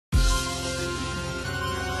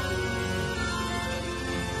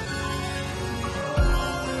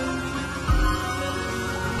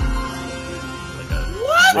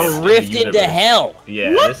A rift into hell.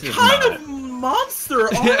 Yeah, what this is kind not... of monster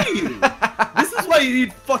are you? This is why you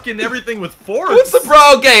eat fucking everything with forks. What's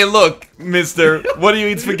the Okay, look, mister. What do you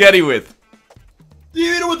eat spaghetti with?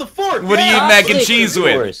 You eat it with a fork. What do you eat mac and cheese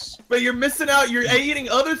with? But you're missing out. You're eating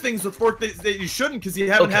other things with fork that you shouldn't because you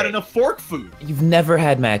haven't had enough fork food. You've never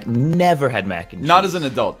had mac and cheese. Not as an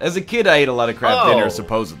adult. As a kid, I ate a lot of crab dinner,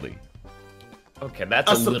 supposedly. Okay,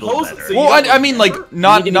 that's a little better. So well, I mean, like,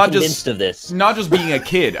 not just of this. Not just being a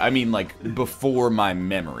kid. I mean, like, before my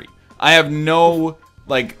memory. I have no,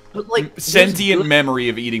 like sentient memory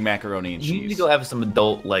of eating macaroni and cheese. You need to go have some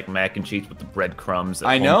adult, like, mac and cheese with the breadcrumbs.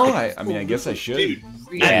 I know. I mean, I guess I should. Dude,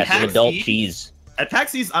 yeah, some adult cheese. At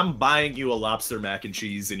Taxis, I'm buying you a lobster mac and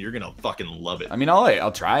cheese, and you're gonna fucking love it. I mean,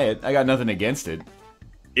 I'll try it. I got nothing against it.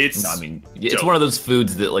 It's. No, I mean, it's one of those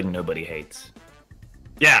foods that like nobody hates.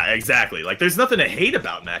 Yeah, exactly. Like, there's nothing to hate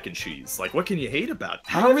about mac and cheese. Like, what can you hate about?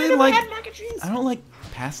 I don't really like mac and cheese. I don't like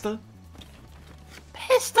pasta.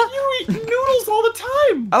 Pasta? You eat noodles all the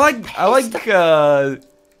time. I like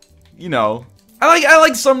you know, I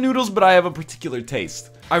like some noodles, but I have a particular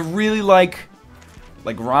taste. I really like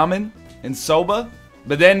ramen and soba,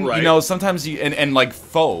 but then you know sometimes you and like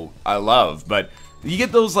pho I love, but you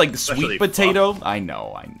get those like sweet potato. I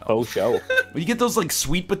know. Faux show. But you get those like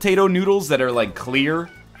sweet potato noodles that are like clear.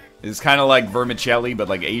 It's kind of like vermicelli, but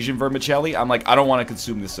like Asian vermicelli. I'm like, I don't want to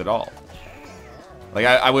consume this at all. Like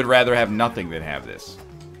I would rather have nothing than have this.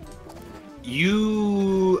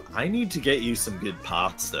 I need to get you some good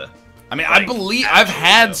pasta. I mean, I believe I've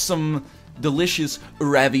had some delicious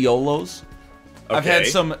raviolos. Okay. I've had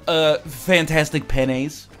some fantastic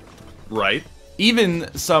pennes. Right. Even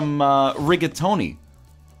some rigatoni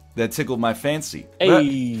that tickled my fancy.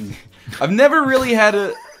 Hey. I've never really had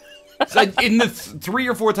a... in the 3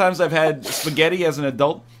 or 4 times I've had spaghetti as an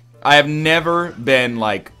adult, I have never been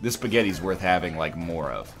like, this spaghetti's worth having like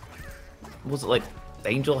more of. Was it like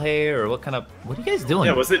angel hair or what kind of... What are you guys doing?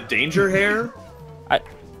 Yeah, was it danger hair?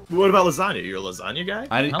 What about lasagna? You're a lasagna guy?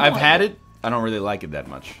 I've had it. I don't really like it that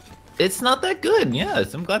much. It's not that good.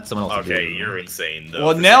 Yes, I'm glad someone else. Okay, you're insane though.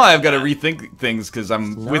 Well, now I've got to rethink things because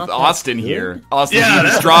I'm with Austin here. Austin's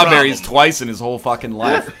eaten strawberries twice in his whole fucking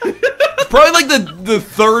life. It's probably like the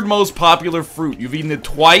 3rd most popular fruit. You've eaten it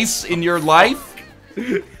twice in your life?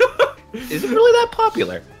 Is it really that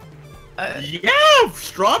popular? Yeah,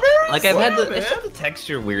 strawberries. Like I've had the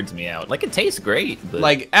texture weirds me out. Like it tastes great, but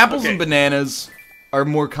like apples and bananas are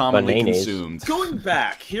more commonly consumed. Going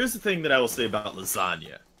back, here's the thing that I will say about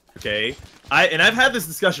lasagna. Okay, I've had this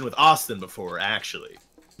discussion with Austin before, actually.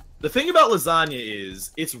 The thing about lasagna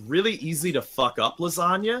is it's really easy to fuck up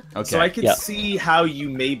lasagna. Okay. So I can see how you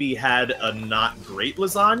maybe had a not great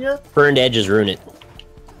lasagna. Burned edges ruin it.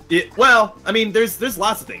 Well, I mean, there's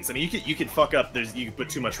lots of things. I mean, you could fuck up. You could put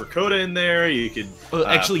too much ricotta in there. You could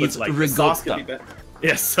actually it's like ricotta.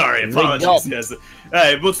 Yes, sorry, apologies. Yes.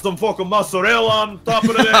 Hey, put some fucking mozzarella on top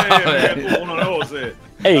of it.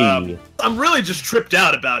 Hey. I'm really just tripped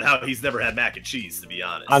out about how he's never had mac and cheese, to be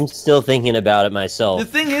honest. I'm still thinking about it myself. The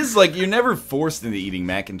thing is, like, you're never forced into eating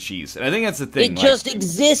mac and cheese, and I think that's the thing. It just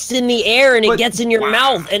exists in the air, and it gets in your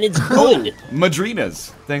mouth, and it's good.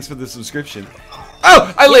 Madrinas. Thanks for the subscription.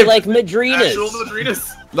 Oh, I live like Madrinas. Actual Madrinas.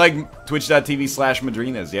 Like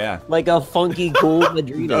twitch.tv/Madrinas, yeah. Like a funky cool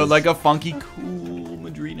Madrinas. Oh, like a funky cool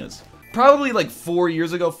Madrinas. Probably like 4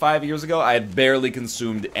 years ago, 5 years ago, I had barely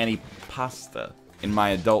consumed any pasta in my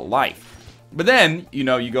adult life. But then, you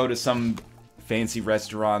know, you go to some fancy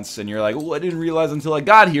restaurants and you're like, oh, I didn't realize until I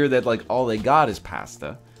got here that like all they got is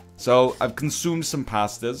pasta. So I've consumed some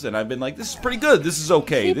pastas and I've been like, this is pretty good. This is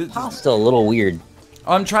okay. This pasta a little weird.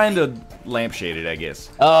 I'm trying to lampshade it, I guess.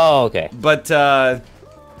 Oh, okay. But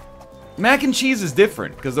mac and cheese is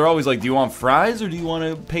different because they're always like, do you want fries or do you want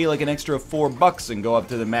to pay like an extra $4 and go up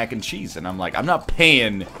to the mac and cheese? And I'm like, I'm not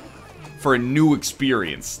paying for a new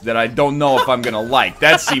experience that I don't know if I'm gonna like.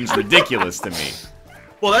 That seems ridiculous to me.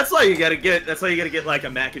 Well, that's why you gotta get. That's why you gotta get like a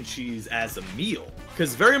mac and cheese as a meal,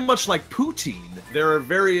 because very much like poutine, there are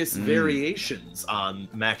various variations on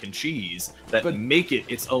mac and cheese that make it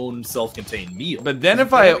its own self-contained meal. But then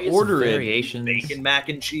if I order it, bacon mac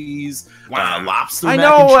and cheese, lobster. I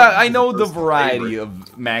know, mac and cheese I know the variety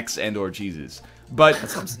of macs and/or cheeses, but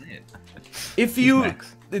that's what I'm saying. If you.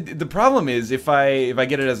 The problem is if I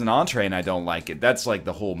get it as an entree and I don't like it, that's like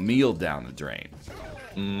the whole meal down the drain.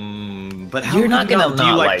 But how you're not gonna do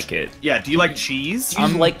you like it. Yeah, do you like cheese?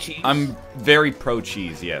 I'm very pro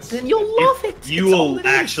cheese, yes. Then you'll love it. You will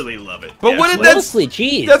actually love it. But what if mostly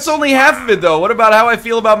cheese? That's only half of it though. What about how I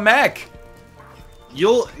feel about mac?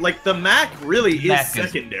 you'll like the mac really is Mac is-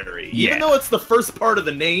 secondary. yeah. Even though it's the first part of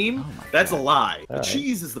the name, that's a lie. The Alright.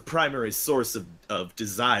 cheese is the primary source of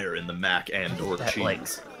desire in the mac and or That, cheese. like,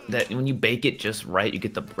 that when you bake it just right, you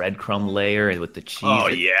get the breadcrumb layer and with the cheese. Oh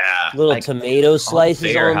it- yeah. Little Like, tomato slices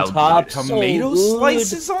there, how on top. good. so Tomato good.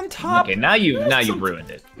 slices on top? Okay, now you ruined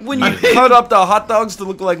it. When you cut up the hot dogs to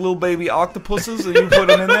look like little baby octopuses and you put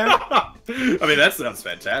them in there? I mean, that sounds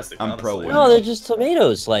fantastic. I'm honestly. pro win. No, they're just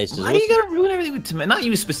tomato slices. Why do you gotta ruin everything with tomato? Not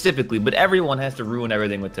you specifically, but everyone has to ruin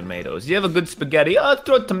everything with tomatoes. You have a good spaghetti,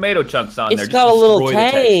 throw tomato chunks on there. It's got a little destroy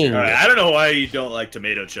the texture. tang. All right, I don't know why you don't like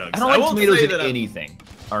tomato chunks. I don't like won't tomatoes say in that I'm- anything.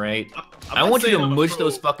 All right. I'm I not want you saying to I'm a mush pro.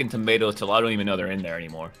 those fucking tomatoes till I don't even know they're in there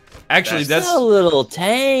anymore. Actually, It's that's got a little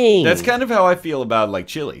tang. that's kind of how I feel about like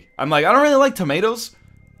chili. I'm like, I don't really like tomatoes.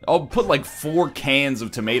 I'll put like 4 cans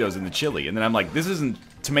of tomatoes in the chili, and then I'm like, this isn't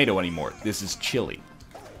tomato anymore. This is chili.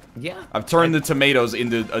 Yeah. I've turned the tomatoes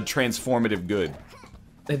into a transformative good.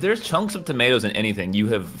 If there's chunks of tomatoes in anything, you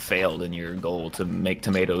have failed in your goal to make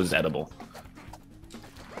tomatoes edible.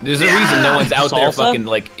 There's a reason no one's out there Salsa? fucking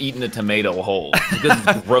like eating a tomato whole because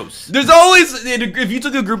it's gross. There's always, if you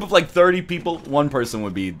took a group of like 30 people, one person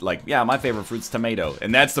would be like, yeah, my favorite fruit's tomato.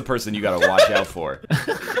 And that's the person you gotta watch out for.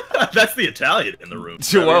 That's the Italian in the room.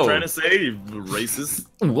 Whoa. What are you trying to say, you racist?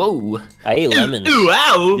 Whoa. I ate lemons. Ooh,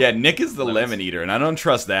 ow! Yeah, Nick is the lemon eater, and I don't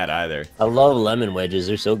trust that either. I love lemon wedges.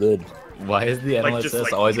 They're so good. Why is the Like, NLSS just,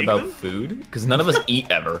 like, always eating about them? food? Because none of us eat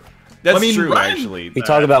ever. That's I mean, true, Ryan- actually. We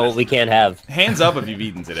talk about what we can't have. Hands up if you've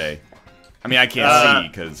eaten today. I mean, I can't see,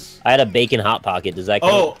 because... I had a bacon hot pocket. Does that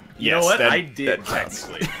count? Oh, you know Yes, what? that- I did that counts.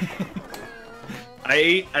 technically.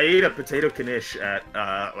 I ate a potato knish at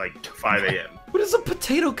like 5 a.m. What is a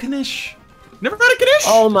potato kanish? Never had a knish.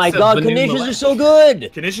 Oh my It's a god, vanilla knishes are latte. so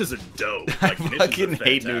good. Knishes are dope. I Like, knishes are fucking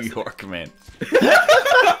hate New fantastic. York, man.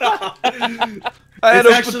 I had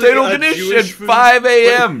It's a actually potato a kanish at Jewish food. 5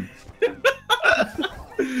 a.m.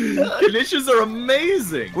 Knishes are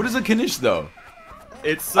amazing. What is a kanish, though?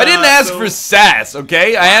 It's. I didn't ask so for sass,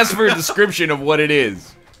 okay? I asked for a description of what it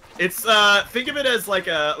is. It's think of it as like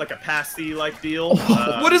a pasty like deal.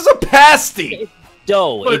 What is a pasty?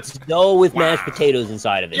 Dough. But- It's dough with mashed potatoes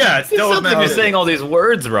inside of it. Yeah, it's It's dough something you're mounted. saying all these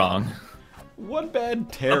words wrong. One bad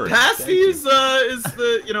A terrorist. pasty is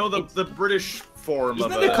the the British form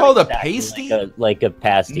Isn't of that a. called a Exactly, pasty? like a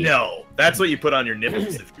pasty. No, that's what you put on your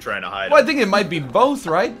nipples if you're trying to hide Well, I it. think it might be both,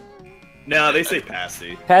 right? No, they say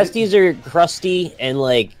pasty. Pasties are crusty and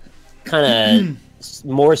like kind of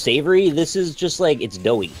more savory. This is just like it's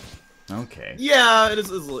doughy. Okay. Yeah, it is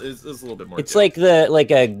a little bit more. It's dough.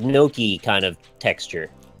 like a gnocchi kind of texture.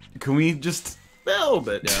 Can we just a little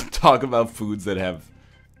bit. Yeah. talk about foods that have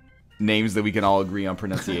names that we can all agree on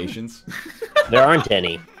pronunciations? There aren't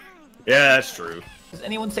any. Yeah, that's true. Does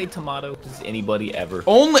anyone say tomato? Does anybody ever?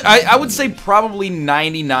 Only, I would say probably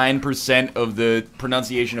 99% of the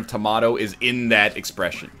pronunciation of tomato is in that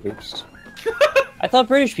expression. Oops. I thought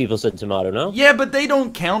British people said tomato, no? Yeah, but they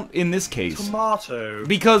don't count in this case. Tomato.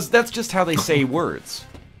 Because that's just how they say words.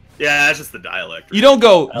 Yeah, that's just the dialect. You don't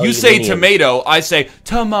go, Oh, you you say mean- tomato, I say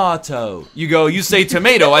tomato. You go, you say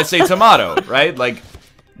tomato, I say tomato, right? Like,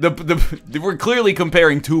 we're clearly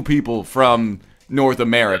comparing two people from North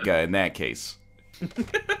America in that case.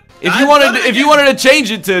 If you wanted to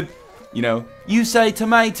change it to, you know, you say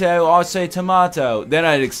tomato, I say tomato, then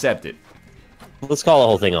I'd accept it. Let's call the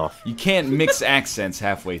whole thing off. You can't mix accents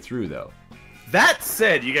halfway through, though. That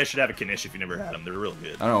said, you guys should have a knish if you never had them. They're real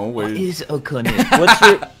good. I don't know. What is a knish? What's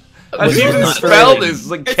your How do you even What's spell your- this? It's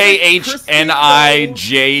like It's like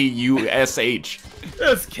KHNIJUSH.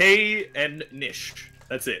 That's K and nish.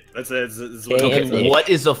 That's it. That's what K it and is. nish. What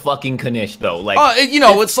is a fucking knish though? Like, You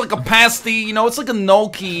know, it's like a pasty. You know, it's like a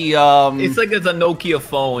gnocchi. it's like it's a Nokia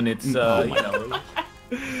phone. It's you know.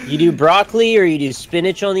 You do broccoli or you do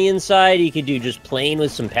spinach on the inside. You could do just plain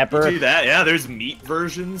with some pepper. Do that. Yeah, there's meat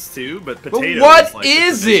versions too, but But potato. what is, like, the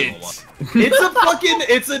is traditional it? one. It's a fucking.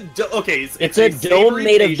 It's a. Okay. It's a dough savory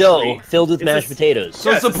made of pastry. dough filled with It's mashed potatoes. So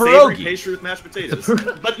Yeah, it's a savory pierogi. pastry with mashed potatoes.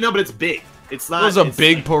 But it's big. It's not. Those are it's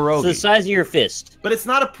big like- It's the pierogi. size of your fist. But it's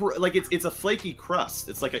not it's a flaky crust.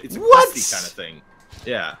 It's like it's a What? crusty kind of thing.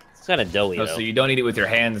 Yeah. It's kind of doughy Oh, though. so you don't eat it with your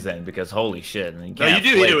hands then, because holy shit! You No, can't you have do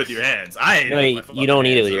eat it flakes. with your hands. I ate No, it with my you fucking don't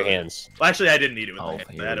eat it with hands, your so- hands. Well, actually, I didn't eat it with my Oh, hands.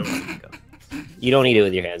 I here had it we with- go. You don't eat it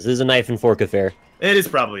with your hands. This is a knife and fork affair. It is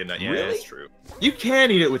probably a nut. Yeah, Really? that's true. You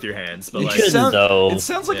can eat it with your hands, but You like shouldn't. though. It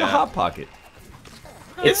sounds like a Yeah. hot pocket.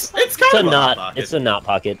 it's It's kind a of knot. pocket. It's a knot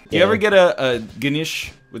pocket. Do you ever get a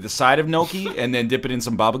gnocchi with the side of gnocchi and then dip it in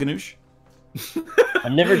some baba ganoush?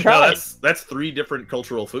 I've never No, tried. that's 3 different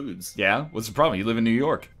cultural foods. Yeah? What's the problem? You live in New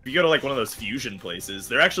York. If you go to like one of those fusion places,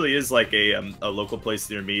 there actually is like a local place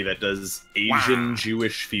near me that does Asian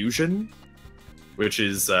Jewish fusion, which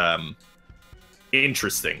is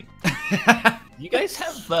interesting. You guys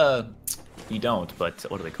have you don't, but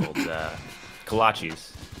what are they called?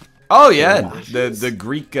 Kolaches. Oh yeah, the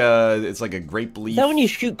Greek. It's like a grape leaf. Is that when you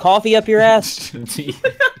shoot coffee up your ass?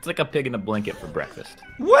 It's like a pig in a blanket for breakfast.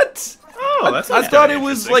 What? Oh, that's I thought it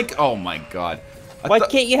was like. Oh my god. Why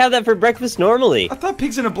can't you have that for breakfast normally? I thought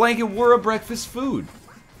pigs in a blanket were a breakfast food.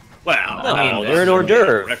 Wow. No, they're an hors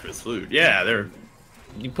d'oeuvre. Breakfast food. Yeah, they're.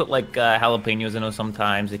 You put like jalapenos in them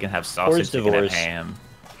sometimes. They can have sausage. They can have divorce. ham.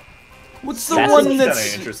 What's the That's one kinda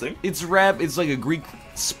that's interesting. It's wrapped. It's like a Greek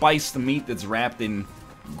spiced meat that's wrapped in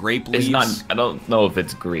grape leaves. It's not. I don't know if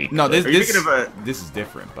it's Greek. No, Are you thinking of this is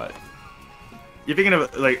different, but You're thinking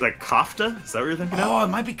of like kofta? Is that what you're thinking of? oh, it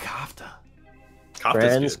might be kofta. Kofta's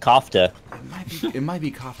Friends, good. kofta. It might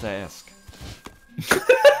be kofta-esque.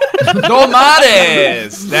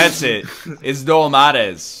 Dolmades. That's it. It's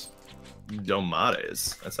dolmades.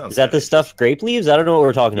 Domates. That sounds. Is that the stuffed grape leaves? I don't know what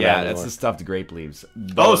we're talking Yeah, about that's anymore. the stuffed grape leaves.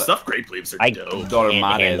 Oh, stuffed grape leaves are I dope. can't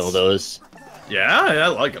Dolmades. handle those. Yeah, I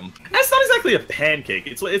like them. That's not exactly a pancake.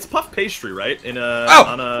 It's puff pastry, right? In a Oh!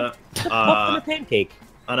 on a Puff in a pancake.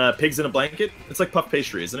 on a pigs in a blanket. It's like puff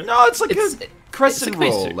pastry, isn't it? No, it's like It's- a crescent it's a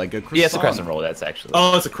roll, pastry. like a croissant. Yeah, it's a crescent roll. That's actually.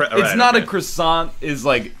 Oh, it's a It's not a croissant. Is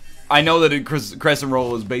like I know that a crescent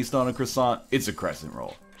roll is based on a croissant. It's a crescent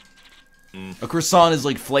roll. A croissant is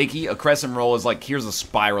like flaky. A crescent roll is like here's a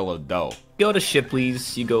spiral of dough. Go to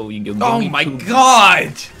Shipley's. You go. give Oh me my 2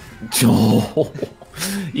 god!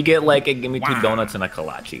 You get like give me 2 donuts and a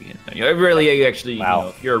kolache. You really, you actually, Wow. you know,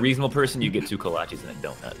 if you're a reasonable person, you get 2 kolaches and a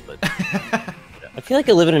donut. But I feel like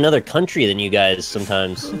I live in another country than you guys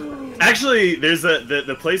sometimes. Actually, there's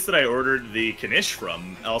the place that I ordered the knish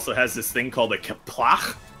from also has this thing called a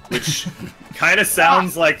kaplach, which kind of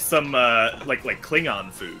sounds like some like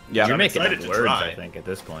Klingon food. Yeah. you're I'm making excited up to words, try. I think, at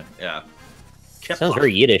this point. Yeah. Sounds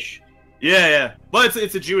very Yiddish. Yeah, yeah. Well,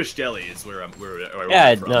 it's a Jewish deli. Is where I'm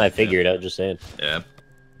Yeah, from. no, I figured out. Just saying. Yeah.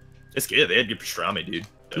 It's good. They had good pastrami, dude.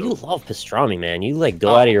 You Dope. love pastrami, man. You like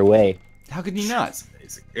go out of your way. How could you not? It's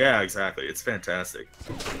amazing. Yeah, exactly. It's fantastic.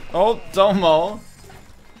 Oh, Domo.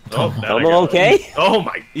 Oh, now I Domo got it. okay? Oh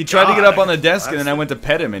my. He tried to get up on the God. desk and then I went to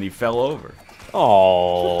pet him and he fell over.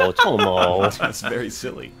 Oh, Tomo. That's very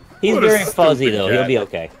silly. He's What a very fuzzy stupid though. cat. He'll be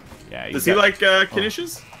okay. Yeah. Does he like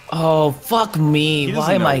knishes? Oh fuck me! He Why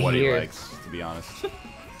doesn't am know I what here? he likes, to be honest.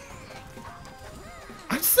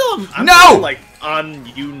 I'm No! still, like on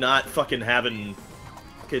you not fucking having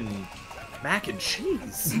fucking mac and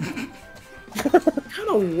cheese. What kind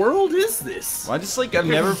of world is this? Well, I've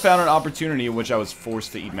never found an opportunity in which I was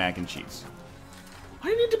forced to eat mac and cheese. Why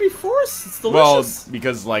do you need to be forced? It's Well, delicious.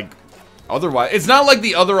 because like, otherwise, it's not like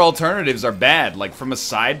the other alternatives are bad. Like from a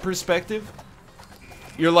side perspective,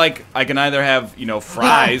 you're like, I can either have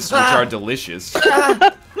fries, which are delicious,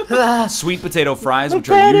 sweet potato fries, which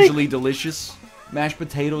are usually delicious. Mashed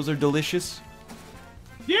potatoes are delicious.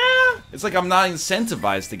 Yeah. It's like I'm not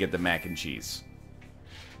incentivized to get the mac and cheese.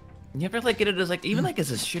 You ever like get it as like even like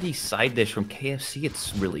as a shitty side dish from KFC?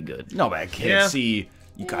 It's really good. No, but at KFC,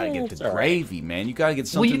 you gotta get it's the all right. gravy, man. You gotta get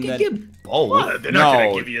Well, something you can that. get both. What? They're not No.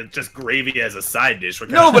 gonna give you just gravy as a side dish. What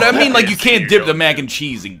kind No, of but I mean, like, you KFC can't are dip the going mac to? and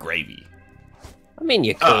cheese in gravy. I mean,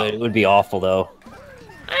 you could. Oh. It would be awful though.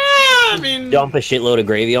 I mean, Dump a shitload of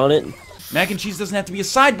gravy on it. Mac and cheese doesn't have to be a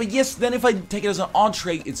side, but yes, then if I take it as an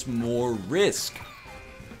entree, it's more risk.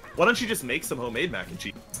 why don't you just make some homemade mac and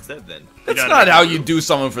cheese instead then? That's You not gotta how make you it. do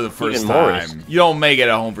something for the first Even more time. risk. You don't make it at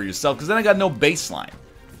home for yourself, because then I got no baseline.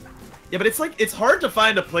 Yeah, but it's hard to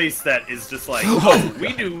find a place that is just like, oh,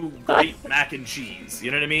 we do great mac and cheese.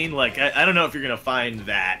 You know what I mean? Like, I don't know if you're gonna find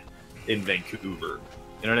that in Vancouver.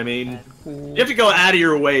 You know what I mean? You have to go out of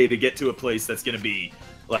your way to get to a place that's gonna be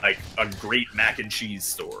like a great mac and cheese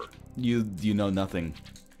store. You know nothing,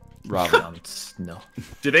 Robert. No.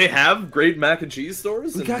 Do they have great mac and cheese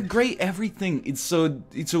stores? We got great everything. It's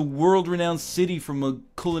a world-renowned city from a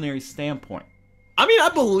culinary standpoint. I mean, I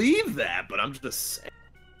believe that, but I'm just saying,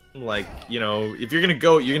 like, if you're gonna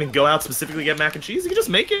go out specifically to get mac and cheese, you can just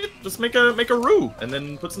make it. Just make a roux and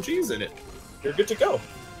then put some cheese in it. You're good to go.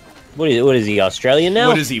 What is he, Australian now?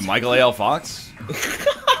 What is he, Michael A.L. Fox?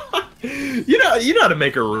 You know how to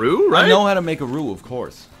make a roux, right? I know how to make a roux, of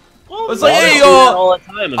course. Well, It's like, Well, I hey, do that y'all. all the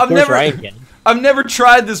time. Of I've course, never- Ryan can. I've never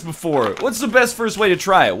tried this before. What's the best first way to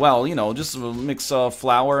try it? Well, you know, just mix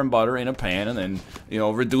flour and butter in a pan, and then, you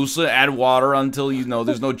know, reduce it, add water until, you know,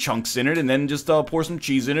 there's no chunks in it, and then just pour some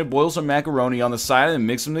cheese in it, boil some macaroni on the side, and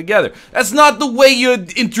mix them together. That's not the way you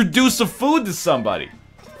introduce a food to somebody.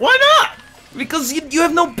 Why not? Because you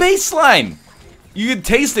have no baseline. You can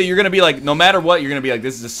taste it, you're gonna be like, no matter what, you're gonna be like,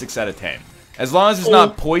 this is a 6 out of 10. As long as it's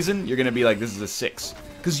not poison, you're gonna be like, this is a 6.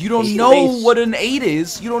 Because you don't know what an 8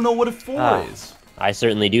 is, you don't know what a 4 is. I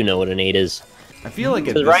certainly do know what an 8 is. I feel like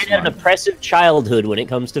Ryan had an oppressive childhood when it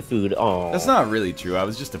comes to food. Oh, that's not really true. I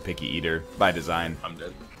was just a picky eater by design. I'm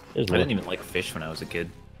dead. I didn't even like fish when I was a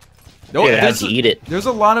kid. No, you had to eat it. There's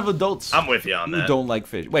a lot of adults I'm with you on who that. don't like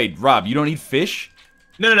fish. Wait, Rob, you don't eat fish?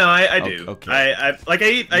 No, I do. Okay. I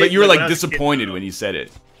eat. But you were when like I was a kid, disappointed though. when you said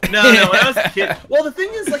it. No, when I was a kid. Well, the thing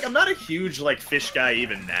is, like, I'm not a huge like fish guy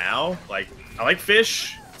even now. Like, I like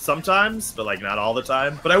fish sometimes, but like not all the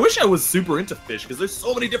time. But I wish I was super into fish because there's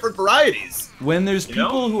so many different varieties. When there's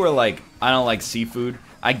people who are like, I don't like seafood,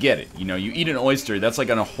 I get it. You know, you eat an oyster, that's like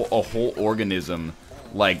a whole organism.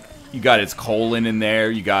 Like, you got its colon in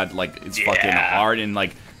there, you got like its fucking heart, and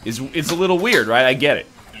like it's a little weird, right? I get it.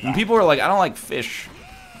 When people are like, I don't like fish,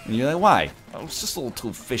 and you're like, why? Oh, it's just a little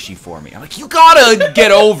too fishy for me. I'm like, you gotta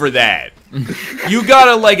get over that. You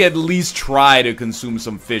gotta like at least try to consume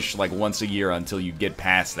some fish like once a year until you get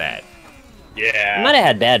past that. Yeah. I might have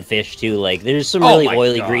had bad fish too. Like, there's some really my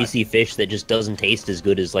oily, God. greasy fish that just doesn't taste as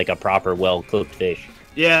good as like a proper, well-cooked fish.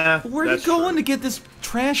 Yeah. Where are you going to get this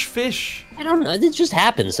trash fish? I don't know. It just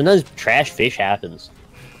happens. Sometimes trash fish happens.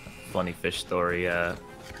 Funny fish story.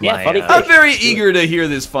 Funny I'm fish. very eager to hear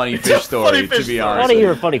this funny fish story, to be I honest. want to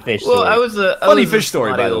hear a funny fish story. Well, I was a Funny fish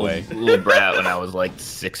story, by the little, way. little brat when I was like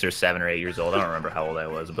 6 or 7 or 8 years old. I don't remember how old I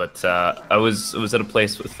was, but I was at a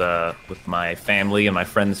place with my family and my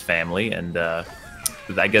friend's family, and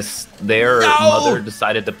I guess their mother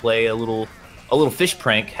decided to play a little fish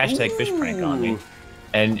prank, #fish prank on me.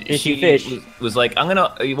 And she was like,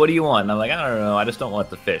 what do you want? And I'm like, I don't know, I just don't want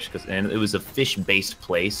the fish, and it was a fish-based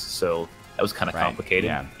place, so that was kind of complicated.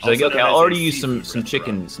 Yeah. She's like, Also okay, I'll known as order a you some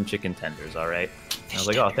seafood chicken tenders, all right? And I was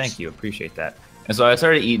like, oh, thank you, appreciate that. And so I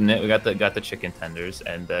started eating it. We got the chicken tenders,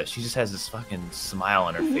 and she just has this fucking smile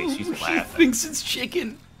on her face. She's She laughing. thinks it's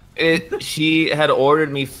chicken. She had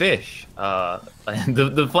ordered me fish. And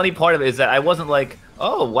the funny part of it is that I wasn't like,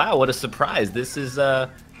 oh wow, what a surprise! This is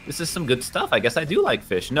some good stuff. I guess I do like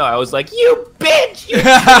fish. No, I was like, you bitch! You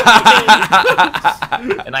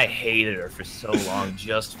and I hated her for so long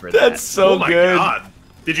just for that. That's so Oh my good. god.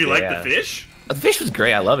 Did you like Yeah. the fish? The fish was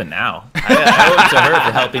great. I love it now. I owe it to her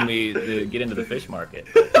for helping me to get into the fish market.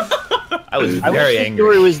 I was I wish very the angry.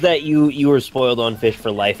 story was that you were spoiled on fish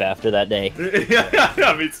for life after that day.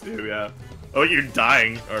 yeah, me too, yeah. Oh, you're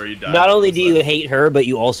dying. Or are you dying? Not only do you hate her, but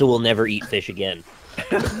you also will never eat fish again.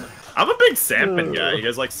 I'm a big salmon guy. You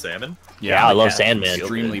guys like salmon? Yeah, I love Sandman.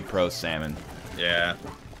 Extremely pro salmon. Yeah.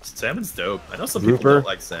 Salmon's dope. I know some Grouper? people don't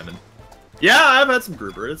like salmon. Yeah, I've had some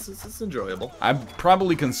grouper. It's enjoyable. I've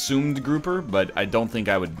probably consumed grouper, but I don't think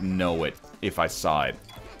I would know it if I saw it.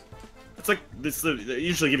 It's like this. They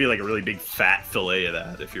usually give you like a really big fat fillet of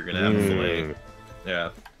that if you're gonna have a fillet. Yeah,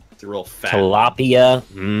 it's a real fat. Tilapia.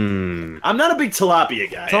 I'm not a big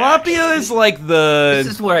tilapia guy. Tilapia is like This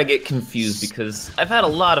the... is where I get confused because I've had a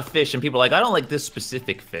lot of fish and people are like, I don't like this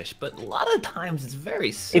specific fish, but a lot of times it's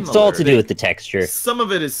very similar. It's all to do with the texture. Some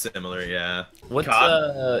of it is similar. Yeah. What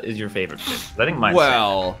Cod? is your favorite fish? I think mine's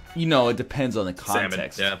Well, you know, it depends on the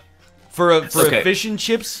context. Salmon. Yeah. For a Okay. fish and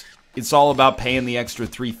chips, it's all about paying the extra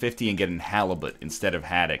 $3.50 and getting halibut instead of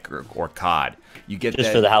haddock or cod. You get Just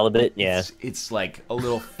that, for the halibut, yeah. It's like a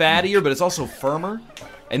little fattier, but it's also firmer.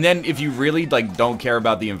 And then if you really like don't care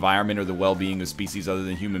about the environment or the well-being of species other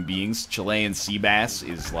than human beings, Chilean sea bass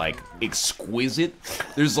is like exquisite.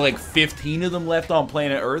 There's like 15 of them left on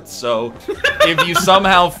planet Earth, so if you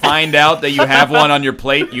somehow find out that you have one on your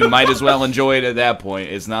plate, you might as well enjoy it at that point.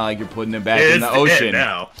 It's not like you're putting it back in the It's ocean. it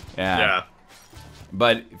now. Yeah.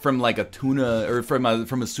 But from like a tuna or from a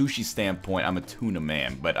sushi standpoint, I'm a tuna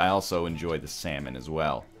man, but I also enjoy the salmon as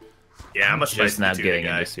well. Yeah, I'm a just spicy not tuna getting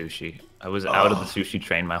guy. into sushi. I was out of the sushi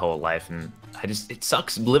train my whole life, and it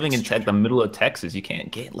sucks living in the middle of Texas. You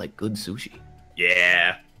can't get like good sushi.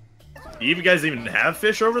 Yeah. Do you guys even have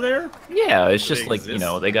fish over there? Yeah, it's just They like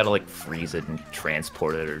exist. they gotta like freeze it and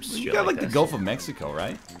transport it or shit. You got like the that. Gulf of Mexico,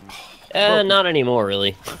 right? Not anymore,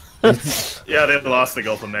 really. Yeah, they lost the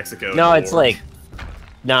Gulf of Mexico. No, in the it's war. like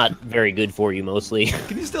not very good for you, mostly.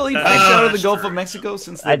 Can you still eat fish out of the that's Gulf true. of Mexico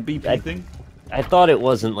since the I- BP I- thing? I thought it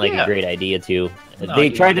wasn't like Yeah. a great idea to. No, They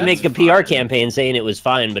yeah, tried to make a that's PR fine. campaign saying it was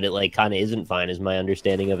fine, but it like kind of isn't fine, is my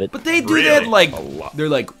understanding of it. But they do Really? that like they're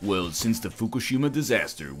like, well, since the Fukushima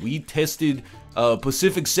disaster, we tested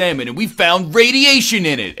Pacific salmon and we found radiation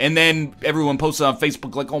in it. And then everyone posted on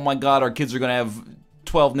Facebook like, oh my god, our kids are gonna have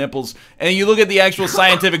 12 nipples. And you look at the actual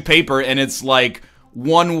scientific paper and it's like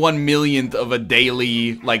 1/1,000,000th of a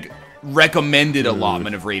daily like recommended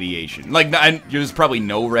allotment of radiation. Like there's probably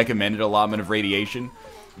no recommended allotment of radiation.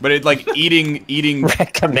 But it like eating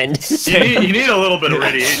Recommend. You need a little bit of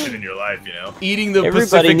radiation in your life, you know. eating the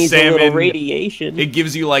Everybody Pacific needs a little salmon. radiation. It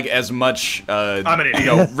gives you like as much I'm an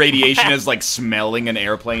idiot. radiation as like smelling an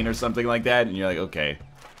airplane or something like that, and you're like, okay,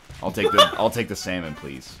 I'll take the salmon,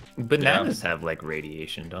 please. Bananas have like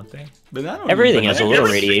radiation, don't they? But I don't Everything has a little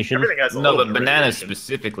Everything- radiation. Everything has a No, little but bit of bananas radiation.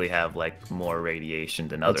 specifically have like more radiation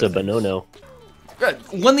than other That's a things. bonono.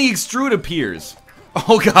 When the extrude appears,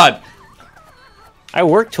 oh god, I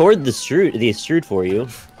worked toward the extrude for you.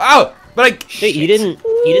 ow! But Wait, you didn't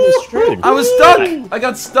extrude. I was stuck. I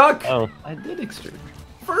got stuck. Oh, I did extrude.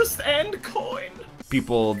 First and coin.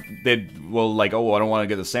 People that will like, oh, I don't want to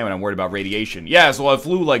get the salmon. I'm worried about radiation. Yeah, so I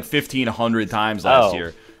flew like 1,500 times last Oh.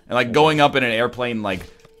 year, and like going up in an airplane like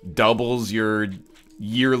doubles your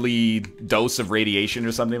yearly dose of radiation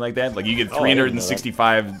or something like that. Like you get Oh, I didn't know that.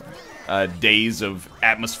 365 days of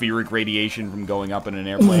atmospheric radiation from going up in an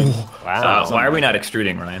airplane. wow. Why are we not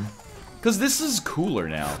extruding, Ryan? Because this is cooler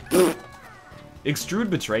now. Extrude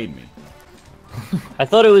betrayed me. I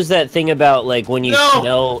thought it was that thing about like when you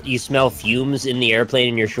No! smell fumes in the airplane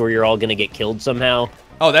and you're sure you're all gonna get killed somehow.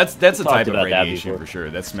 Oh, that's a Talked type of about that radiation before. for sure.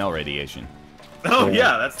 That's smell radiation. Oh Yeah.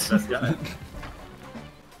 yeah, that's got it.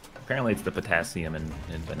 Apparently it's the potassium in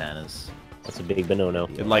bananas. That's a big bonono.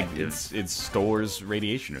 It like it stores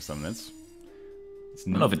radiation or something. It's I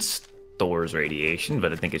don't know if it stores radiation,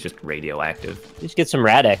 but I think it's just radioactive. Just get some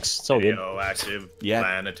Radex. It's all good. Radioactive, Yeah.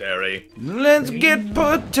 planetary. Let's get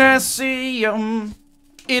potassium.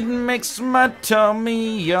 It makes my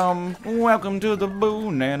tummy yum. Welcome to the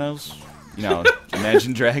bananas. You know,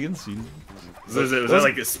 Imagine Dragons. Was that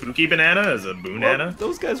like a spooky banana? As a banana?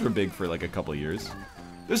 Those guys were big for like a couple years.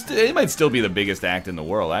 It might still be the biggest act in the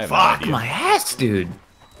world. I have Fuck, no idea. My ass, dude.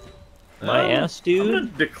 My ass, I'm dude. gonna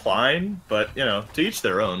decline, but you know, to each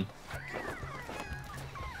their own.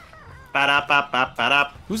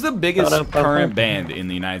 Ba-da-ba-ba-ba-da. Who's the biggest Ba-da-ba-ba. current band in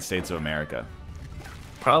the United States of America?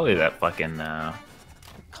 Probably that fucking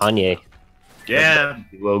Kanye. Yeah,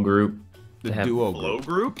 duo group. The They have duo Flow group.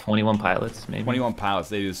 Group. 21 Pilots, maybe. 21 Pilots.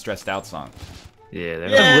 They do the Stressed Out song. Yeah, they're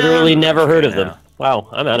Yeah. I've literally never heard of them. Yeah. Wow,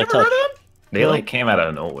 I'm out of Never touch. heard of them? They like came out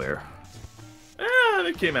of nowhere.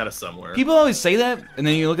 They came out of somewhere. People always say that, and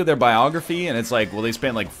then you look at their biography, and it's like, well, they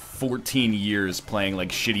spent like 14 years playing like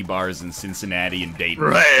shitty bars in Cincinnati and Dayton.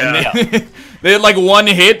 Right, And yeah. then, they had like one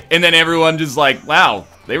hit, and then everyone just like, wow,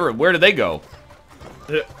 where did they go?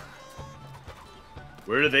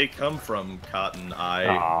 Where do they come from, Cotton Eye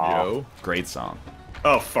Aw. Joe? Great song.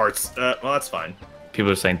 Oh, farts. Well, that's fine. People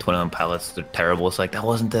are saying 21 Pilots, they're terrible. It's like, that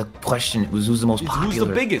wasn't the question. It was who's the most popular. Who's the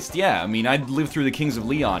biggest? Yeah, I mean, I lived through the Kings of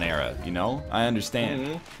Leon era, you know? I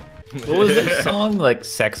understand. What was the song? Like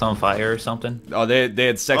Sex on Fire or something? Oh, they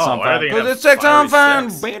had Sex Oh, on why Fire. do they Cause have it's Sex on Fire.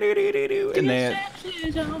 fiery And they had,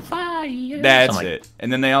 that's Something like- it.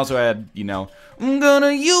 And then they also had, you know, I'm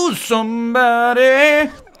gonna use somebody.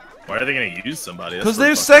 Why are they gonna use somebody? That's Because really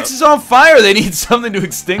their fucked sex up. is on fire. They need something to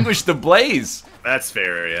extinguish the blaze. That's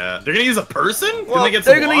fair, yeah. They're gonna use a person? Can Well, they get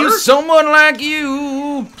they're some gonna water? use someone like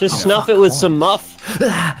you. Just snuff it with some muff.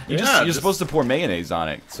 You're supposed to pour mayonnaise on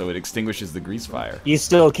it so it extinguishes the grease fire. You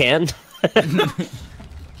still can.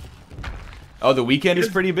 Oh, The Weeknd is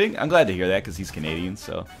pretty big. I'm glad to hear that because he's Canadian.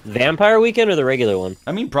 So Vampire Weekend or the regular one?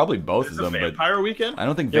 I mean, probably both Is of it them, but Vampire Weekend? I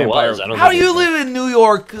don't think There Vampire. was, I don't How do think you there's- live in New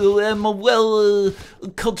York? I'm a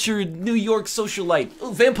well-cultured New York socialite.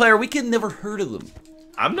 Oh, Vampire Weekend, never heard of them.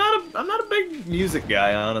 I'm not a big music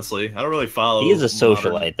guy, honestly. I don't really follow. He is a modern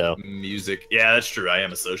socialite, though. Music. Yeah, that's true. I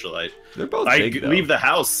am a socialite. They're both I big, though. leave the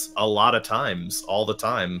house a lot of times, all the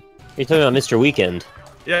time. You're talking about Mr. Weekend.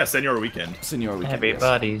 Yeah, Senor Weekend. Senor Weekend.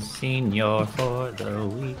 Everybody's senior for the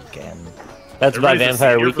weekend. That's by Everybody's a Vampire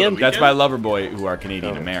senior for the Weekend? week- That's by Loverboy, who are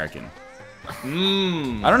Canadian American.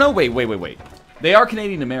 Mmm. I don't know. Wait. They are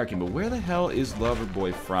Canadian American, but where the hell is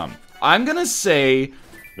Loverboy from? I'm gonna say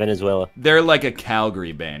Venezuela. they're like a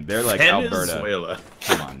Calgary band. They're like Alberta. Venezuela.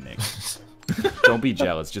 Come on, Nick. Don't be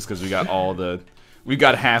jealous just because we got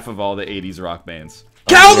half of all the 80s rock bands.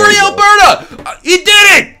 Calgary, Alberta! You did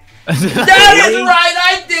it! That is right,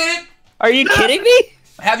 I did it! Are you kidding me?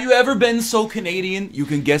 Have you ever been so Canadian you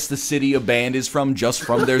can guess the city a band is from just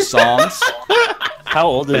from their songs? How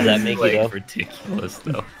old does that make you, like though? ridiculous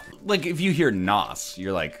though. Like if you hear NOS,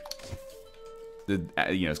 you're like,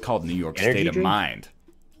 it's called New York Energy State of drink? Mind.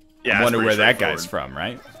 Yeah, I it's wonder pretty where that guy's straightforward. from,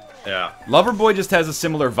 right? Yeah. Loverboy just has a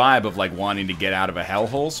similar vibe of like wanting to get out of a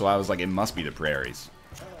hellhole, so I was like, it must be the prairies.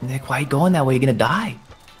 Nick, why are you going that way? You're gonna die.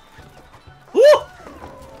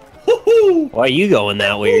 Why are you going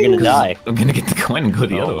that way? You're gonna die. I'm gonna get the coin and go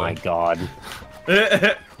the other Oh my way. god.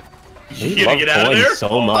 You We gonna love get out of coins there?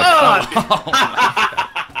 so much.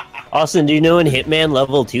 Austin, do you know in Hitman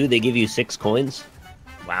level 2 they give you 6 coins?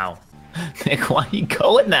 Wow. Nick, why are you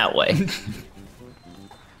going that way?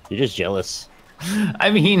 You're just jealous. I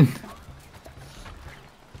mean,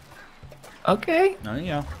 okay. Oh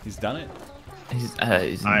yeah, he's done it. He's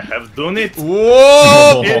I have done it.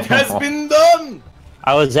 Whoa! It has been done.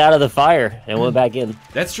 I was out of the fire and went back in.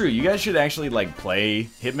 That's true. You guys should actually like play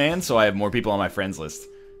Hitman, so I have more people on my friends list.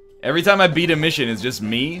 Every time I beat a mission, it's just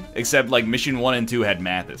me, except like mission 1 and 2 had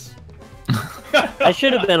Mathis. I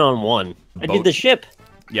should have been on 1. I Both. did the ship.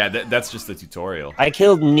 Yeah, that's just the tutorial. I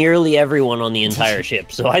killed nearly everyone on the entire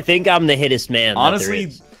ship, so I think I'm the hittest man. Honestly,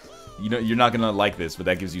 that there is. you're not gonna like this, but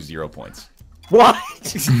that gives you 0 points. What?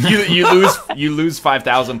 you lose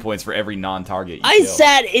 5,000 points for every non-target you I kill.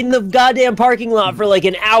 sat in the goddamn parking lot for like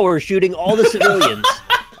an hour shooting all the civilians,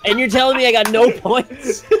 and you're telling me I got no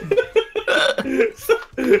points?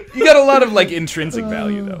 You got a lot of like intrinsic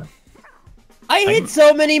value though. I hit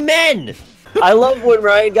so many men. I love when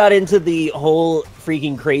Ryan got into the whole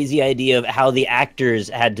freaking crazy idea of how the actors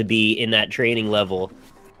had to be in that training level.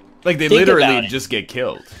 Like they Think about literally it. just get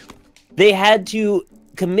killed. They had to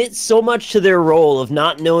commit so much to their role of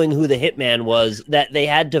not knowing who the hitman was that they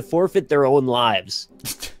had to forfeit their own lives.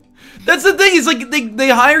 That's the thing. Is like they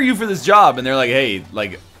hire you for this job, and they're like, hey,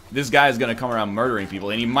 like this guy's gonna come around murdering people,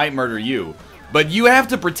 and he might murder you. But you have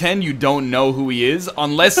to pretend you don't know who he is,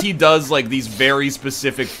 unless he does like these very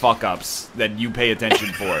specific fuck ups that you pay attention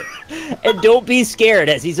for. And don't be scared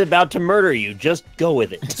as he's about to murder you. Just go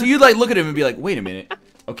with it. So you like look at him and be like, wait a minute.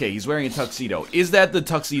 Okay, he's wearing a tuxedo. Is that the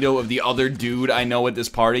tuxedo of the other dude I know at this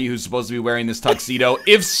party who's supposed to be wearing this tuxedo?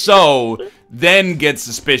 If so, then get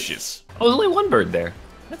suspicious. Oh, there's only one bird there.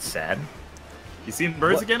 That's sad. You seen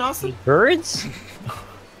birds again, Austin? Birds?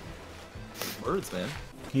 Birds, man.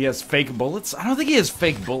 He has fake bullets? I don't think he has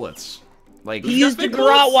fake bullets. Like He used a big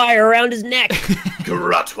garrote bullets? wire around his neck.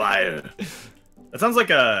 Garrote wire. That sounds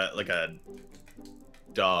like a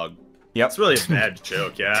dog. Yep. It's really a bad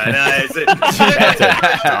joke, yeah. I know, it's a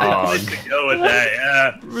dog. To go with that,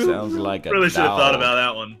 yeah. Sounds like a Really should have thought dog. about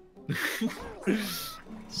that one.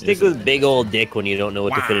 Stick with big old dick when you don't know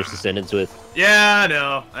what to finish the sentence with. Yeah, I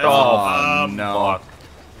know. Oh, no.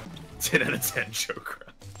 10 out of 10 joke.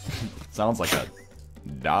 Sounds like a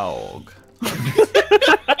dog.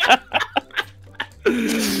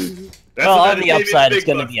 Well, on the upside, it's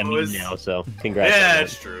going to be a meme now, so congrats. Yeah, on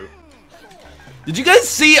that's that. true. Did you guys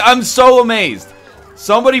see? I'm so amazed.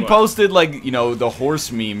 Somebody What? posted, like, the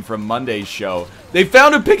horse meme from Monday's show. They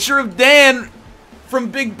found a picture of Dan from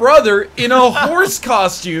Big Brother in a horse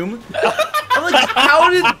costume. I'm like, how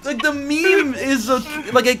did, like, the meme is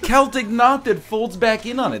like a Celtic knot that folds back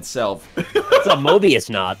in on itself. It's a Mobius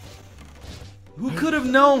knot. Who could have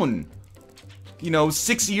known?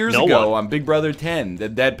 6 years No ago one. on Big Brother 10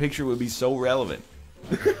 that picture would be so relevant.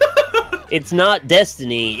 It's not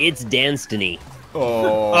Destiny, it's Danstiny.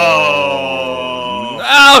 Oh. Oh.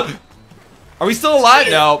 Ow! Are we still alive?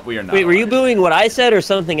 No, we are not. Wait, were you alive. booing what I said or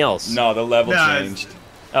something else? No, the level No, changed.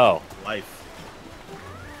 Oh. Life.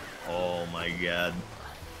 Oh my god.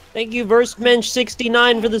 Thank you,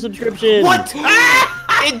 VerseMensch69 for the subscription. What?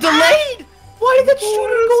 It delayed. Why did that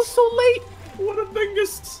shooter go so late? What a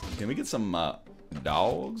dingus. Can we get some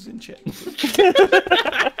dogs in chat?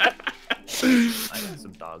 I got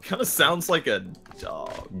some dogs. Kind of sounds like a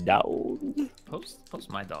dog. Dog. Post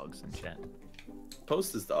my dogs in chat.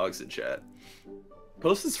 Post his dogs in chat.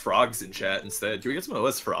 Post his frogs in chat instead. Can we get some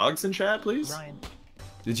OS frogs in chat, please? Ryan.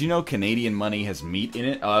 Did you know Canadian money has meat in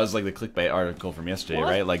it? Oh, that was like the clickbait article from yesterday, What?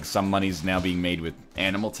 right? Like some money's now being made with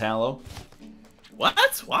animal tallow.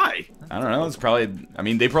 What? Why? I don't know. It's probably. I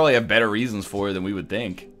mean, they probably have better reasons for it than we would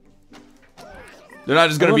think. They're not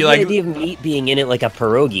just gonna be the like. idea of meat being in it like a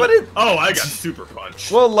pierogi. But it. Oh, I got super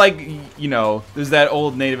punch. Well, like there's that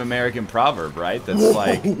old Native American proverb, right? That's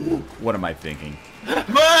like, what am I thinking?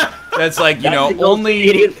 That's like That's the old only.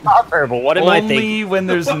 Canadian proverb, but what am I thinking? Only when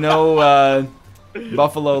there's no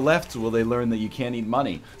buffalo left will they learn that you can't eat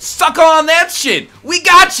money. Suck on that shit! We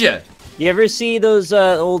gotcha! You ever see those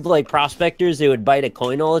old like prospectors? They would bite a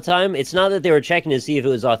coin all the time. It's not that they were checking to see if it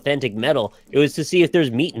was authentic metal. It was to see if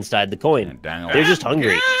there's meat inside the coin. Dang. They're just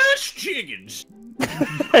hungry. Gosh, chickens.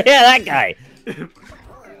 Yeah, that guy.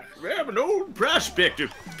 I'm an old prospector.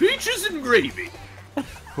 Peaches and gravy.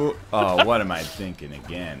 Oh, what am I thinking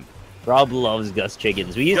again? Rob loves Gus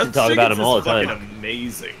Chickens. We used to Gus talk about Chickens him all is the time. fucking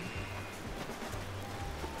amazing.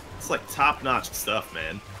 It's like top-notch stuff,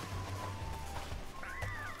 man.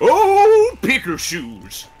 Oh, picker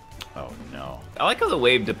shoes. Oh no. I like how the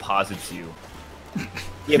wave deposits you.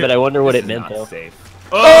 Yeah, but I wonder what This it is meant, not though. safe.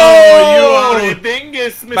 Oh, you are a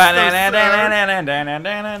dingus, Mr.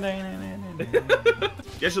 Sir.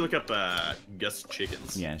 You should look up Gus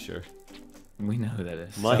Chickens. Yeah, sure. We know who that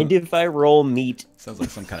is. Mind if I roll meat? Sounds like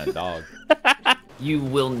some kind of dog. You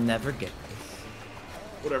will never get this.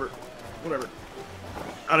 Whatever. Whatever.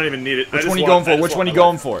 I don't even need it. Which one are you going for? Which one are you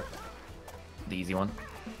going for? The easy one.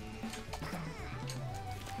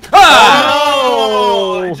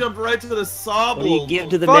 Oh! I jumped right to the saw What do you blow. give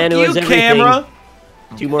to the Fuck man who you, has everything? camera!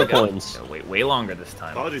 2 more coins. Yeah, wait way longer this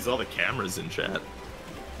time. Apologies to all the cameras in chat.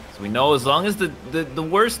 So we know as long as the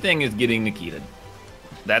worst thing is getting Nikita.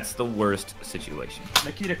 That's the worst situation.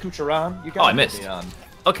 Nikita Kucherov, you Oh, I got missed. me on.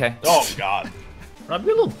 Okay. Oh, God. Rob,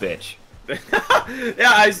 you're a little bitch.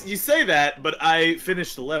 Yeah, you say that, but I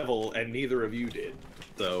finished the level, and neither of you did.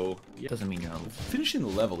 So, Doesn't mean you're on. Finishing the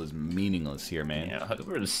level is meaningless here, man. Yeah,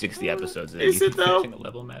 we're in 60 episodes. Is You it, think though? finishing a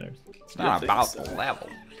level matters. It's not think about so. the level.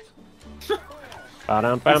 it's about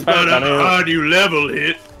how hard you level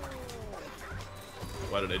it.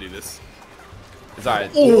 Why did I do this? It's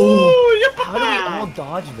alright. Oh, How do we all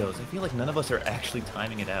dodge those? I feel like none of us are actually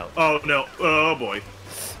timing it out. Oh, no. Oh, boy.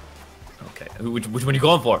 Okay, which one are you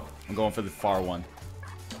going for? I'm going for the far one.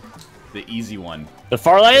 The easy one. The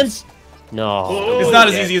Farlands? No. Oh, It's not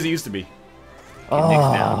as okay. easy as it used to be. Nick's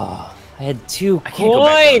down. Oh, I had 2 I can't go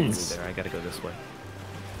back down coins. there. I gotta go this way.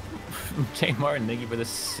 J. Martin, thank you for the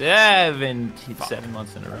 7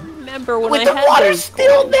 months in a row. Remember when I had those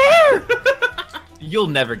still there? You'll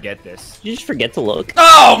never get this. You just forget to look.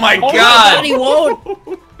 Oh my Oh my god! God, he won't.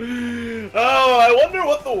 Oh, I wonder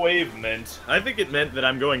what the wave meant. I think it meant that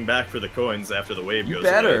I'm going back for the coins after the wave You goes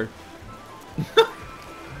better. away.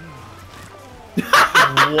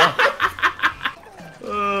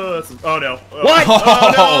 Oh no. Oh, What?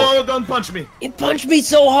 Oh no, don't punch me. It punched me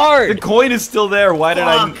so The hard. coin is still there. Why did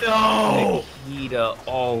I? No. Nikita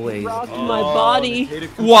always. Rocked my body.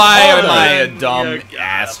 Why am Oh, I a man, dumb you gotta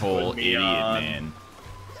asshole put me idiot, on. man?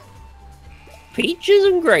 Peaches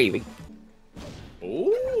and gravy.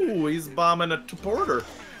 Oh, he's bombing a porter.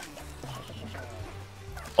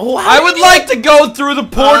 Oh, I would like to go through the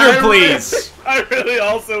porter, please. I really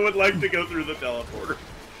also would like to go through the teleporter.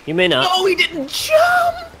 You may not. Oh, he didn't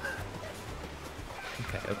jump.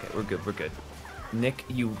 Okay, we're good. We're good. Nick,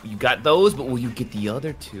 you got those, but will you get the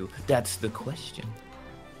other 2? That's the question.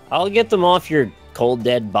 I'll get them off your cold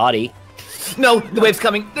dead body. No, the wave's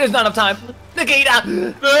coming. There's not enough time.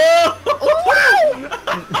 Nikita.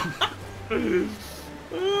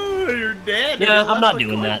 Oh, you're dead. Yeah, You're I'm not left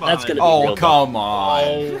doing with that. coin That's gonna behind. be Oh real come on!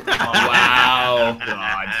 Oh, wow.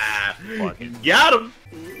 God. Fucking got him.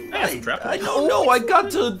 I don't know. I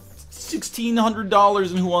got to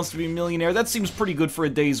 $1,600 in Who Wants to Be a Millionaire. That seems pretty good for a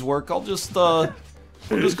day's work. I'll just go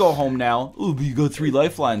home now. Ooh, but you got 3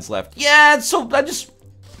 lifelines left. Yeah, so I just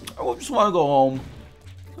want to go home.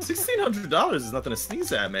 $1,600 is nothing to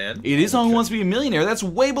sneeze at, man. It is on Who Wants to Be a Millionaire. That's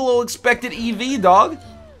way below expected EV, dog.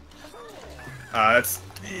 That's.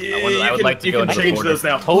 I would like to you go can into the change order. those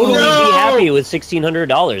now. Totally No! be happy with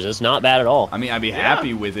 $1,600. That's not bad at all. I mean, I'd be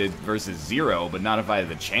happy with it versus 0, but not if I had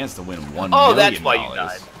the chance to win $1 million. Oh, that's why you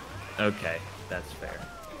died. Okay, that's fair.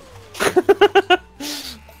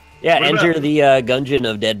 Yeah, What enter about- the Gungeon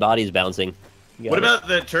of dead bodies bouncing. You got What it. about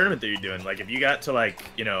the tournament that you're doing? Like, if you got to if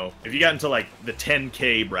you got into the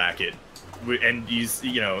 10K bracket, and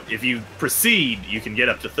if you proceed, you can get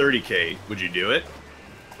up to 30K. Would you do it?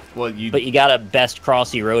 Well, But you got a best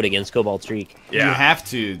crossy road against Cobalt Streak. you have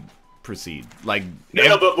to proceed. Like,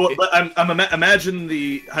 No, but imagine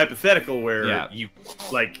the hypothetical where Yeah. you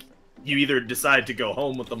either decide to go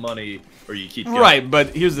home with the money or you keep going. right, but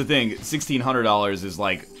here's the thing: $1,600 is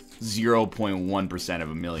like 0.1% of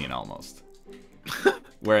a million almost.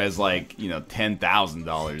 Whereas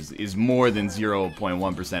 $10,000 is more than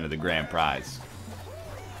 0.1% of the grand prize.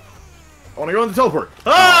 I want to go on the teleport.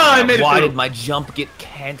 Ah, I made it Why through. did my jump get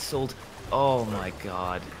canceled? Oh my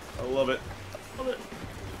god. I love it. Love it.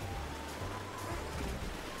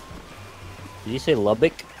 Did you say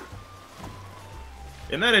Lubbock?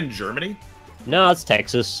 Isn't that in Germany? No, it's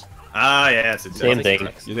Texas. Ah, yes, it's Same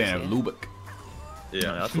Texas. thing. You're thinking of Lubbock. Yeah,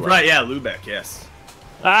 No, that's right. Yeah, Lubeck. Yes.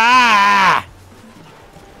 Ah!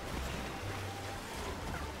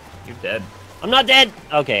 You're dead. I'm not dead.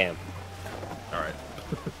 Okay, I am. All right.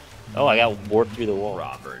 Oh, I got warped through the wall.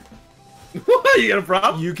 Robert. What? You got a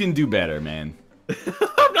problem? You can do better, man.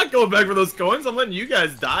 I'm not going back for those coins. I'm letting you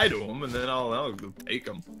guys die to them, and then I'll take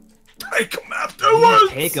them. Take them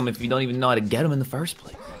afterwards. Take them if you don't even know how to get them in the first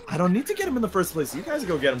place. I don't need to get them in the first place. You guys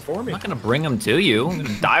go get them for me. I'm not gonna bring them to you. I'm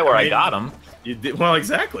gonna die where I got them. You did well,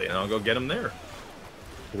 exactly, and I'll go get them there.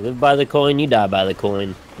 You live by the coin, you die by the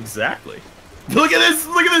coin. Exactly. Look at this!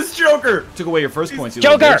 Look at this Joker! Took away your first points, you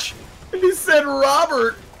Joker! little bitch. He said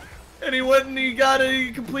Robert, and he went and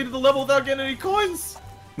he completed the level without getting any coins.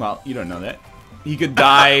 Well, you don't know that. He could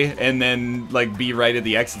die and then like be right at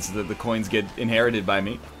the exit so that the coins get inherited by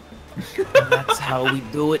me. That's how we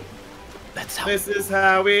do it. That's how. This is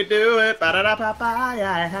how we do it.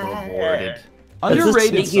 Rewarded. That's the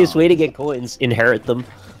Underrated sneakiest song. way to get coins. Inherit them.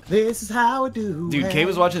 This is how we do it. Dude, Kay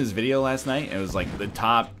was watching this video last night, and it was like the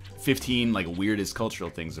top 15 like weirdest cultural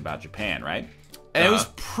things about Japan, right? And it was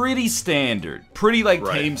pretty standard, pretty like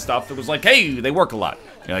tame stuff that was like, hey, they work a lot.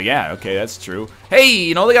 You're like, yeah, okay, that's true. Hey,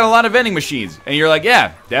 you know, they got a lot of vending machines. And you're like,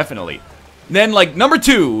 yeah, definitely. And then like number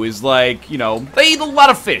 2 is like, you know, they eat a lot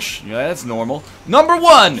of fish. You're like, that's normal. Number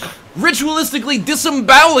 1, ritualistically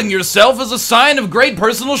disemboweling yourself as a sign of great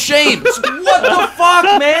personal shame. What the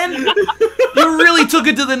fuck, man? You really took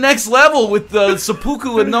it to the next level with the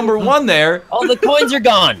seppuku at number 1 there. All the coins are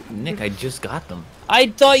gone. Nick, I just got them. I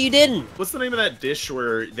thought you didn't. What's the name of that dish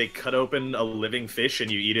where they cut open a living fish and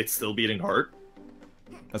you eat its still beating heart?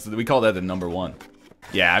 We call that the number 1.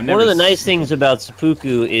 Yeah, I've never. One of the nice things about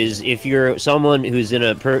seppuku is if you're someone who's in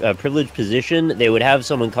a privileged position, they would have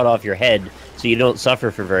someone cut off your head so you don't suffer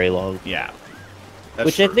for very long. Yeah. That's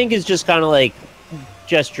Which true. I think is just kind of like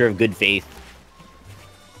gesture of good faith.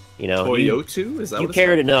 You know, Toyotu? Is that you what it's cared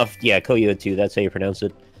called? enough. Yeah, Koyotu, that's how you pronounce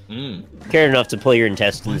it. Mm. Cared enough to pull your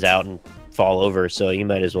intestines out and fall over, so you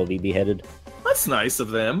might as well be beheaded. That's nice of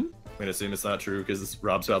them. I'm gonna assume it's not true because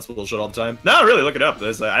Rob spouts bullshit all the time. No, really, look it up.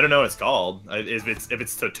 I don't know what it's called. If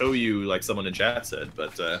it's Totoyu, like someone in chat said,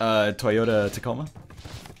 but Toyota Tacoma?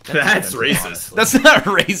 that's racist. That's not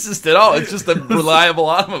racist at all. It's just a reliable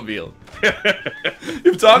automobile.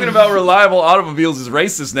 If talking about reliable automobiles is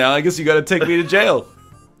racist now, I guess you gotta take me to jail.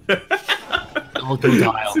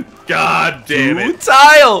 Tile. God damn it!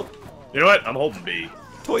 Tile! You know what? I'm holding B.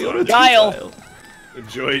 Toyota Dial. Tile.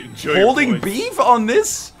 Enjoy your Holding points. beef on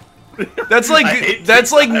this? That's I like hate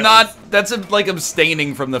like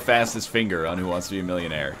abstaining from the fastest finger on Who Wants to Be a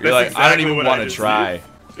Millionaire. You're That's like, I don't exactly even what I want to just try.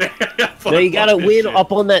 No, you gotta Fuck win this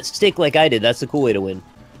up on that stick like I did. That's the cool way to win.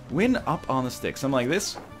 Win up on the stick. Something like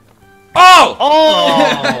this. Oh!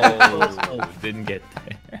 Oh! Didn't get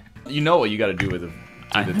there. You know what you gotta do with the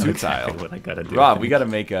I know two exactly tile. what I gotta do. Rob, we gotta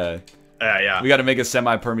make a yeah. we gotta make a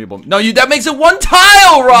semi-permeable. No, that makes it 1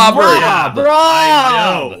 tile, Robert. Yeah, Rob!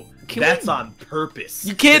 I know. Can That's we- on purpose.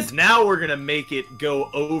 You can't- 'Cause now we're gonna make it go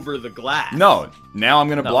over the glass. No, now I'm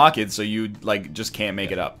gonna No. block it so you like just can't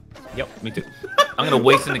make it up. Yep, me too. I'm gonna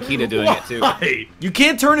waste Nikita doing it too. Why? You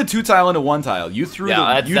can't turn a 2 tile into 1 tile. You threw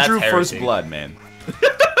Yeah, you that's drew first heresy. blood, man.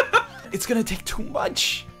 It's gonna take too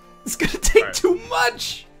much. It's gonna take Right. too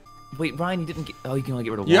much. Wait, Ryan, you didn't get. Oh, you can only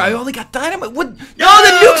get rid of one. Yeah, I only got dynamite. What? Yeah! No,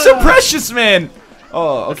 the nukes are precious, man.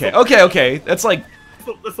 Oh, okay, okay. That's like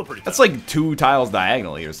That's still pretty tough. That's like 2 tiles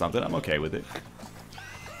diagonally or something. I'm okay with it.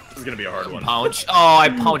 This is gonna be a hard one. Punch. Oh, I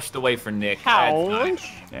punched away for Nick. That's fine. Pounce.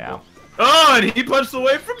 Yeah. Oh, and he punched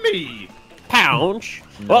away from me. Pounce.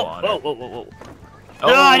 No Whoa, honor. whoa. No,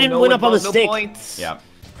 I didn't win up on the stick. Points. Yeah.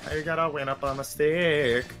 I gotta win up on a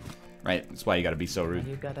stick. Right. That's why you gotta be so rude.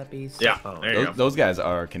 You gotta be. So Yeah, there you go. Those guys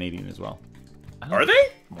are Canadian as well. I don't Are they?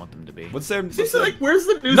 want them to be. What's their? It's like, where's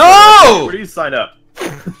the news? No! Where do you sign up?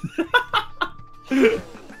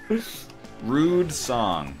 Rude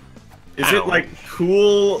song. Is I it don't like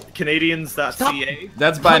coolcanadians.ca? Stop.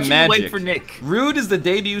 That's by Punching away Magic. for Nick. Rude is the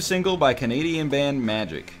debut single by Canadian band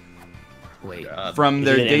Magic Wait. from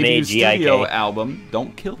their Is it debut M-A-G-I-K? studio album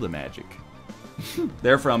Don't Kill the Magic.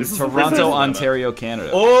 They're from This is the first Toronto, time I've Ontario, Canada.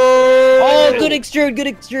 Oh, good extrude, good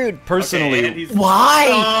extrude. Personally, Okay,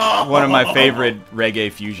 Why? one of my favorite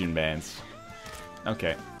reggae fusion bands.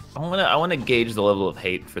 Okay. I wanna gauge the level of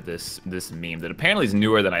hate for this meme that apparently is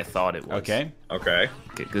newer than I thought it was. Okay. Okay.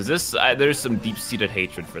 Because there's some deep-seated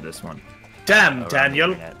hatred for this one. Damn,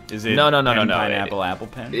 Daniel. Is it No. Pineapple Apple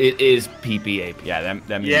Pen? It is PPAP. Yeah,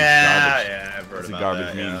 that means Yeah, garbage. yeah, I've heard That's a about garbage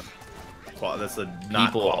that, meme. yeah. That's a not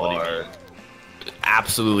People quality are meme.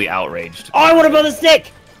 absolutely outraged. Oh, I want him on the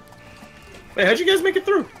stick. Wait, how'd you guys make it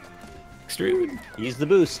through? Extrude. Use the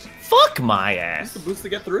boost. Fuck my What's ass. the boost to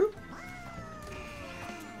get through?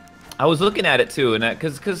 I was looking at it too, and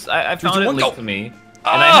because I found two, it one, linked go. to me, and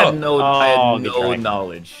I had Oh, no good try.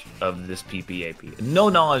 knowledge of this PPAP, no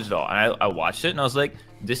knowledge at all. And I watched it, and I was like,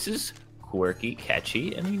 this is quirky,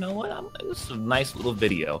 catchy, and you know what? It was a nice little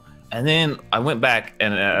video. And then I went back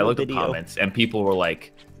and I looked at the comments, and people were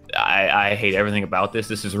like, I hate everything about this.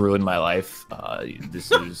 This has ruined my life.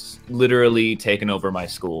 This is literally taken over my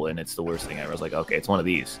school, and it's the worst thing ever. I was like, okay, it's one of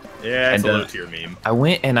these. Yeah, it's a low tier meme. I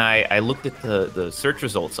went and I looked at the search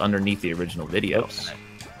results underneath the original video.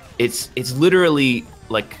 It's literally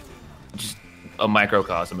like just a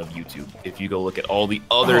microcosm of YouTube. If you go look at all the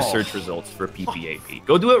other search results for PPAP,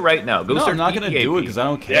 go do it right now. Go. No, search I'm not gonna PPAP. do it because I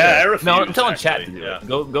don't care. Yeah, I refuse. No, I'm telling chat to do Yeah. it.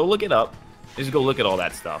 Go look it up. Just go look at all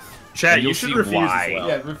that stuff. Chat, You'll you should see refuse why. as well.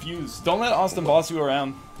 Yeah, refuse. Don't let Austin boss you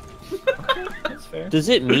around. That's fair. Does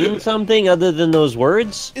it mean something other than those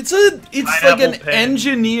words? It's like Pineapple an pen.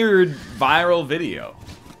 engineered viral video.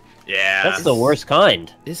 Yeah. That's the worst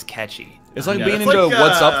kind. It's catchy. It's like Yeah, being it's into like,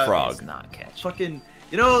 What's Up Frog. It's not catchy. fucking.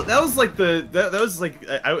 You know, that was like that was like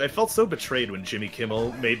I felt so betrayed when Jimmy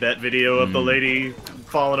Kimmel made that video of the lady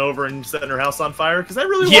falling over and setting her house on fire because I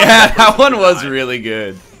really wanted Yeah, that one to was die. really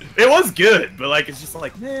good. It was good, but like it's just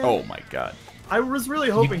like man. Oh my god. I was really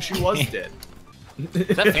hoping she was dead.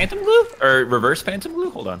 Is that Phantom Glue or reverse Phantom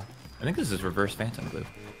Glue? Hold on. I think this is reverse Phantom Glue.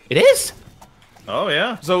 It is. Oh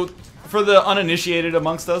yeah. So, for the uninitiated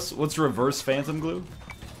amongst us, what's reverse phantom glue?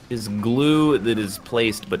 Is glue that is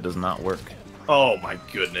placed but does not work. Oh my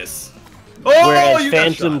goodness. Oh, Whereas you got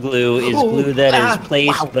phantom shot. glue is Oh, glue that ah, is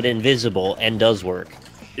placed wow. but invisible and does work.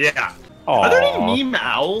 Yeah. Aw. Are there any meme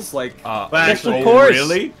owls like? Yes, of actually, course.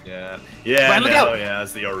 Really? Yeah. Yeah. Brian, look no, out. yeah.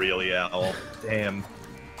 It's the Aurelia owl. Damn.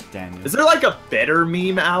 Daniel. Is there like a better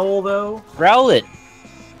meme owl though? Rowlet.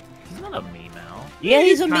 He's not a meme owl. Yeah,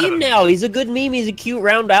 he's a kind of meme a- now. He's a good meme. He's a cute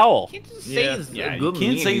round owl. You can't just say Yeah. he's a Yeah, you good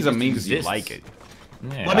can't meme, say he's he a just meme because you exists. like it.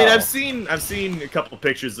 Yeah. Well, I mean, Wow. I've seen a couple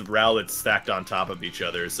pictures of Rowlets stacked on top of each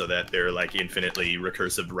other so that they're like infinitely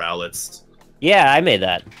recursive Rowlets. Yeah, I made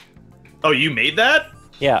that. Oh, you made that?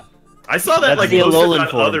 Yeah. I saw that That's like the posted Alolan on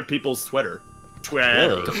form. other people's Twitter.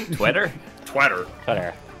 Really? Twitter? Twitter.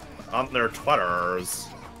 Whatever. On their Twitters.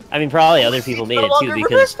 I mean, probably other people made No it too longer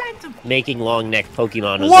because reverse Phantom. making long-necked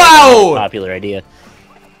Pokemon was Wow! like, a popular idea.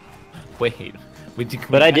 Wait.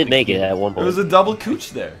 But I did make it at one There was point. a double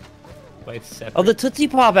cooch there. Quite separate. Oh, the Tootsie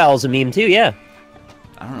Pop Owl's a meme too, yeah.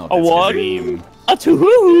 I don't know if A that's one? a meme. A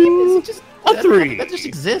two, a three. That just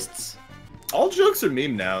exists. All jokes are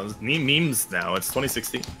memes now. It's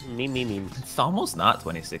 2016. Meme. It's almost not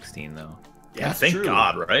 2016. Though. Yeah, That's thank true.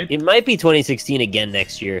 God, right? It might be 2016 again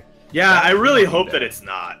next year. Yeah, I really That's hope bad. that it's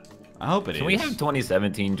not. I hope it is. Can we have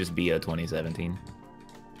 2017 just be a 2017?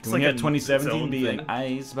 Can like we have its 2017 own be thing. an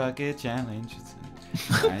ice bucket challenge?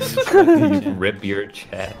 It's an ice bucket challenge. Rip your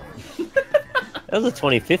chat. That was a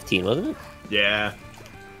 2015, wasn't it? Yeah.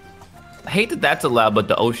 I hate that that's allowed, but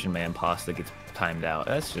the Ocean Man pasta gets timed out.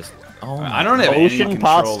 That's just. Oh, my I don't have any Ocean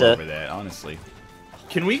control pasta. over that, honestly.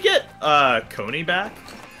 Can we get Coney back?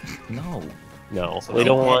 No. No, we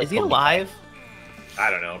don't want. Is he alive? I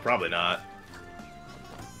don't know. Probably not.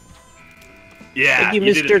 Yeah. Thank you,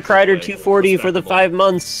 did it Mr. a Crider good way. 240 for the Respectable. 5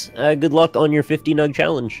 months. Good luck on your 50 nug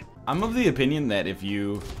challenge. I'm of the opinion that if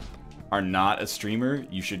you are not a streamer,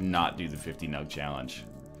 you should not do the 50 nug challenge.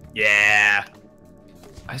 Yeah.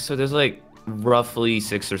 So there's like roughly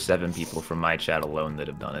 6 or 7 people from my chat alone that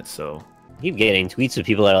have done it. So I keep getting tweets of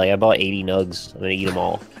people that are like, I bought 80 nugs. I'm gonna eat them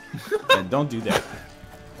all. Yeah, don't do that.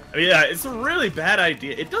 Yeah, it's a really bad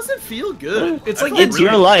idea. It doesn't feel good. It's I like feel It's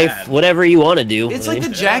really your life. bad. Whatever you want to do. It's like the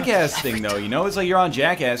Jackass thing, though, you know? It's like you're on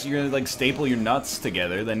Jackass, you're gonna, like, staple your nuts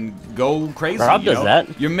together, then go crazy, Rob you does know?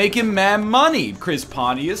 that. You're making mad money, Chris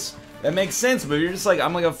Pontius. That makes sense, but you're just like,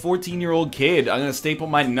 I'm like a 14-year-old kid. I'm gonna staple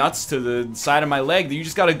my nuts to the side of my leg. You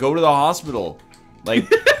just gotta go to the hospital.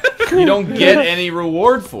 Like, you don't get any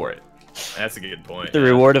reward for it. That's a good point. The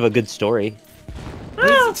reward of a good story.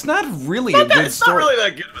 It's not really a good It's story. not really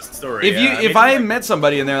that good of a story. If yeah. if mean, I like, met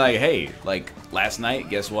somebody and they're like, hey, like last night,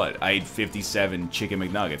 guess what? I ate 57 chicken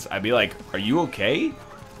McNuggets. I'd be like, are you okay?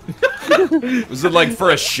 Was it like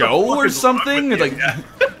for a show or something? It's like,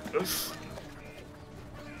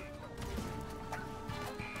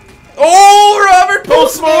 oh, Robert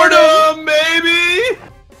postmortem. postmortem, baby.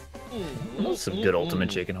 some good Ultimate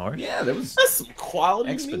Chicken Heart. Yeah, that was That's some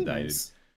quality expedited. memes.